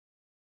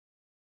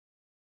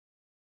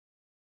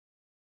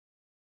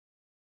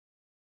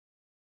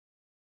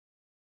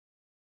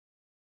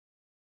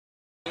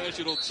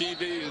national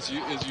TV as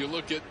you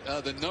look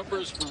at the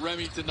numbers for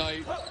Remy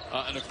tonight.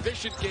 An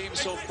efficient game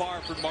so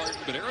far for Martin,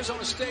 but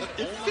Arizona State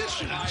only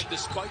tied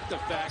despite the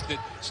fact that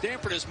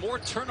Stanford has more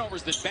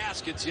turnovers than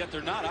baskets, yet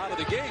they're not out of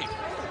the game.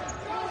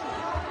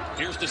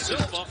 Here's De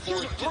Silva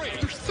for three.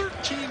 There's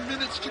 13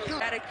 minutes to go.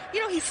 You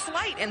know, he's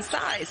slight in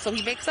size, so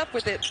he makes up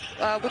with it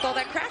with all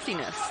that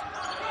craftiness.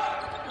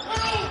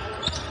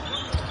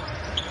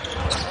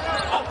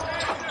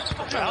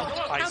 Well,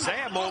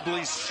 Isaiah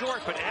Mobley's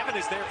short, but Evan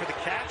is there for the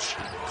catch.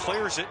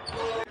 Clears it.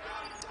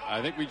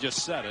 I think we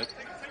just said it.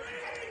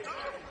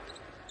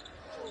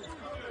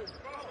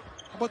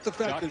 How about the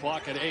fact Shot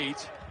clock at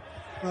 8.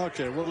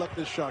 Okay, we'll let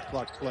this shot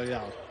clock play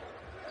out.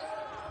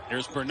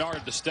 Here's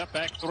Bernard, the step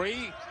back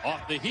three.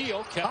 Off the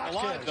heel, kept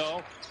alive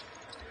though.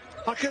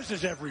 Hawkins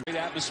is everywhere. Great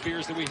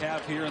atmospheres that we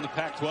have here in the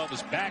Pac-12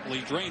 as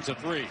Bagley drains a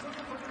three.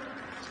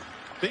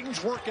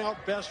 Things work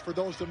out best for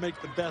those that make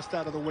the best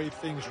out of the way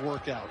things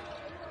work out.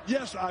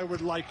 Yes, I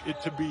would like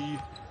it to be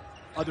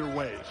other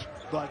ways,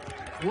 but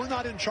we're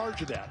not in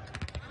charge of that.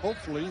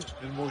 Hopefully,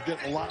 and we'll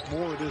get a lot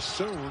more of this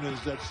soon, is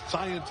that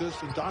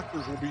scientists and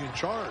doctors will be in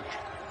charge.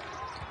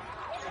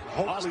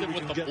 Hopefully Austin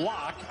with the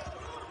block.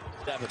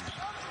 7.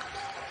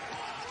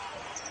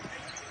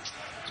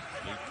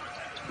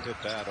 Hit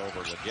that over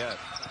Leggett.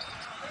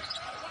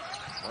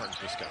 Martin's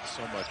just got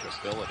so much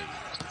ability.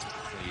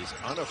 He's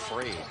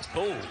unafraid.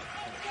 Oh,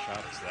 what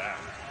shot is that?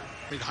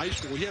 In high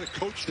school, he had a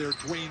coach there,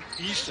 Dwayne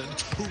Eason,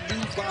 who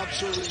knew Bob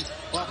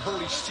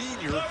Hurley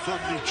Sr. from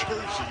New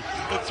Jersey.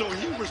 And so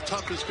he was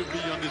tough as could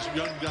be on this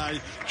young guy,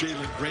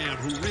 Jalen Graham,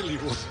 who really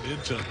wasn't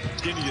into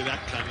any of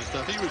that kind of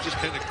stuff. He was just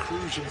kind of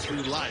cruising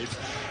through life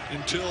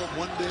until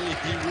one day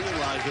he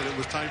realized that it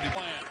was time to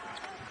plan.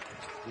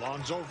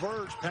 Lonzo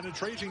Verge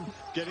penetrating,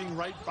 getting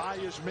right by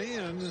his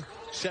man,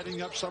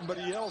 setting up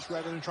somebody else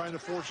rather than trying to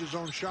force his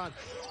own shot.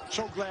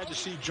 So glad to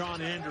see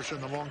John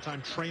Anderson, the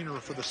longtime trainer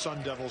for the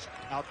Sun Devils,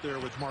 out there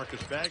with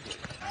Marcus Bagley.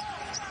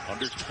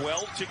 Under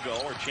 12 to go,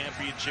 our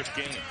championship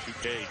game,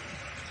 2K.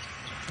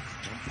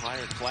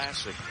 Empire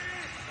Classic.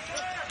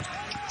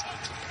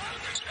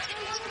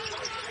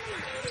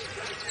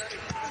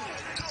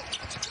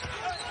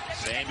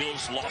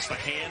 Samuels lost the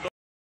handle.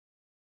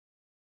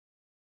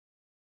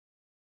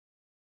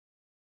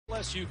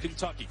 LSU,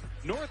 Kentucky.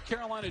 North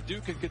Carolina,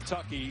 Duke, and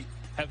Kentucky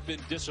have been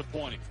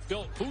disappointing.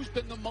 Phil, who's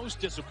been the most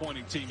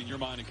disappointing team in your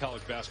mind in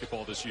college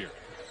basketball this year?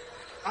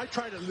 I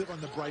try to live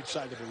on the bright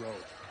side of the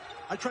road.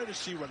 I try to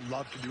see what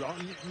love can do.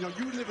 You know,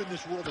 you live in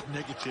this world of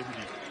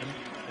negativity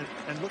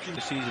and looking.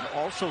 The season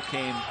also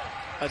came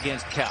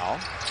against Cal.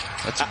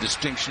 That's a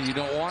distinction you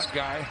don't want,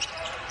 Guy.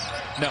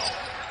 No.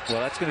 Well,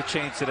 that's going to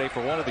change today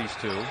for one of these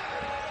two.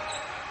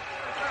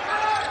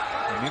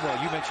 And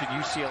meanwhile, you mentioned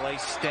UCLA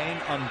staying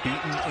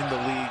unbeaten in the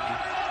league.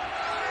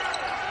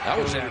 That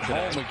was at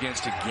home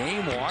against a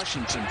game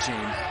Washington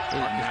team.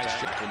 Nice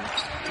shot.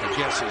 I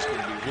guess it's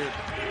going to be good.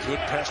 Good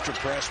pester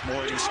press,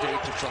 Morgan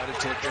State to try to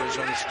take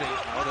Arizona State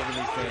out of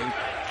anything.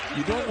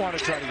 You don't want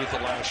to try to get the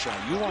last shot.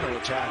 You want to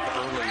attack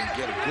early and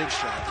get a good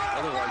shot.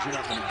 Otherwise, you're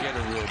not going to get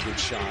a real good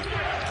shot.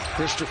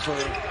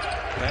 Christopher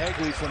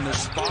Bagley from the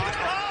spot.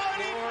 Oh,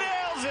 he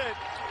nails it!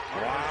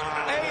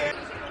 Wow. Hey.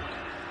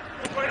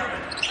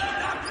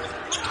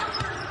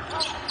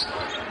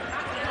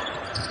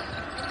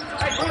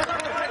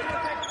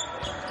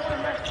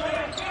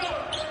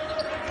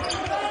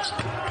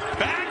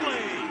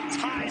 Bagley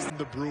ties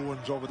the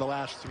Bruins over the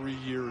last 3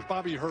 years.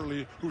 Bobby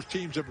Hurley, whose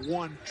teams have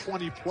won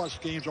 20-plus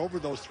games over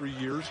those 3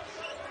 years.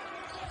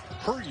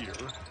 Per year,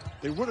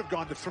 they would have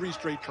gone to 3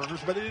 straight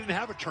tournaments, but they didn't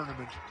have a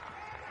tournament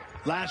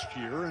last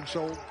year. And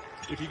so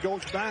if he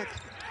goes back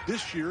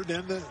this year,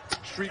 then the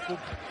streak will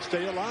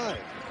stay alive.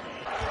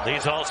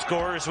 Leads all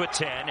scorers with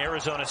 10.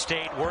 Arizona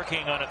State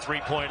working on a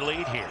 3-point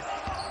lead here.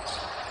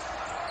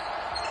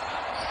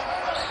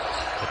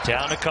 But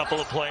down a couple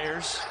of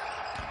players.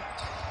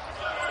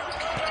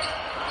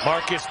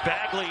 Marcus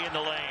Bagley in the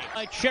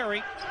lane.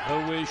 Cherry,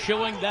 who is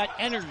showing that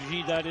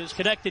energy that is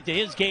connected to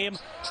his game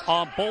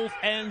on both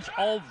ends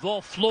of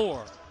the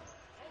floor.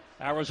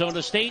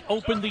 Arizona State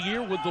opened the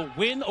year with the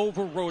win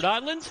over Rhode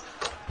Island,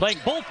 playing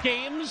both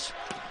games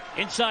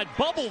inside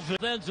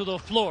Bubbleville ends of the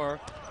floor.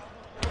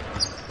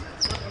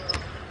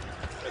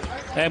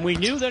 And we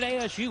knew that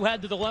ASU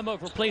had the dilemma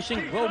of replacing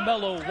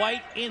Romello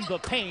White in the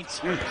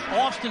paint.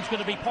 Austin's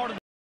going to be part of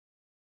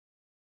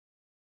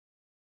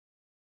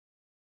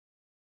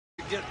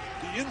Get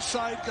the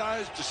inside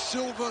guys, De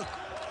Silva,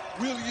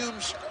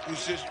 Williams,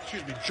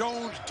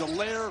 Jones,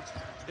 Dallaire,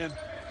 and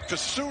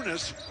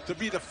Kasunas to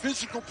be the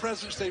physical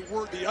presence they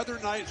were the other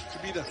night, to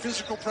be the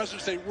physical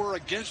presence they were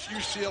against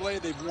UCLA.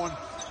 They've won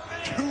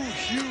 2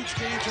 huge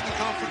games in the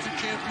conference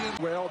champion.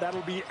 Well,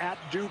 that'll be at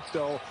Duke,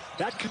 though.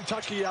 That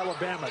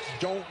Kentucky-Alabama,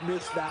 don't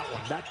miss that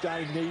one. That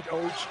guy, Nate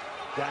Oates,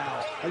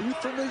 wow. Are you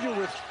familiar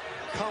with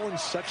Colin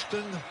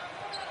Sexton?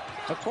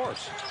 Of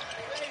course.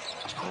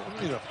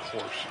 I mean, of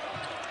course.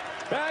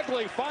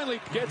 Bagley finally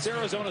gets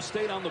Arizona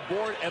State on the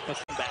board at the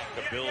Back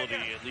ability,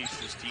 at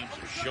least his teams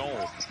have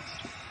shown.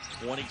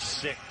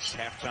 26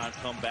 halftime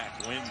comeback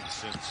wins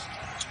since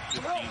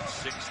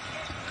 15-16.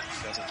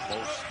 Seventh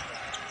most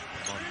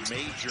among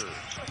major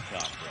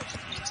conference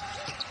teams.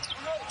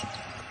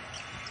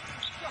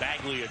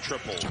 Bagley a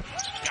triple.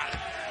 Got it.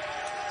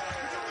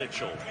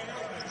 Mitchell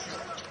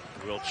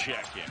will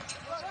check in.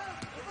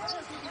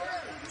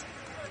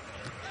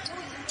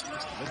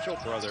 Mitchell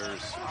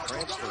brothers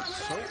transferred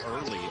so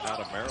early out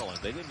of Maryland.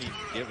 They didn't even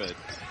give it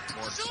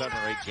more than 7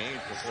 or 8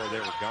 games before they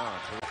were gone.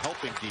 So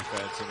helping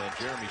defense, and then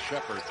Jeremy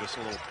Shepard, just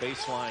a little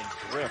baseline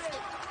drift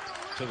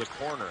to the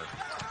corner.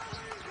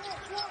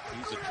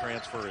 He's a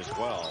transfer as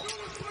well.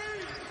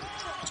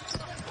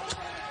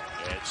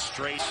 It's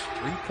straight.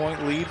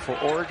 3-point lead for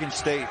Oregon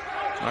State.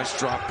 Nice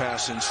drop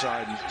pass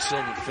inside, and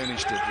Silver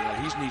finished it.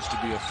 He needs to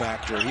be a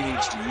factor. He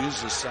needs to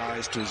use his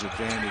size to his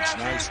advantage.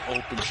 Nice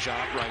open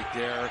shot right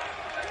there.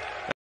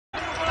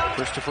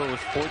 Christopher with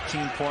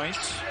 14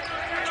 points.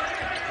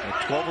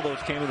 12 of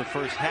those came in the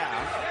first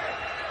half.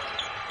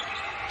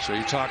 So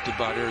you talked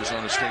about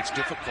Arizona State's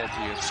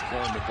difficulty at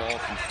scoring the ball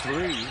from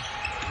 3.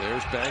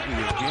 There's Bagley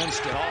again.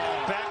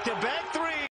 Back-to-back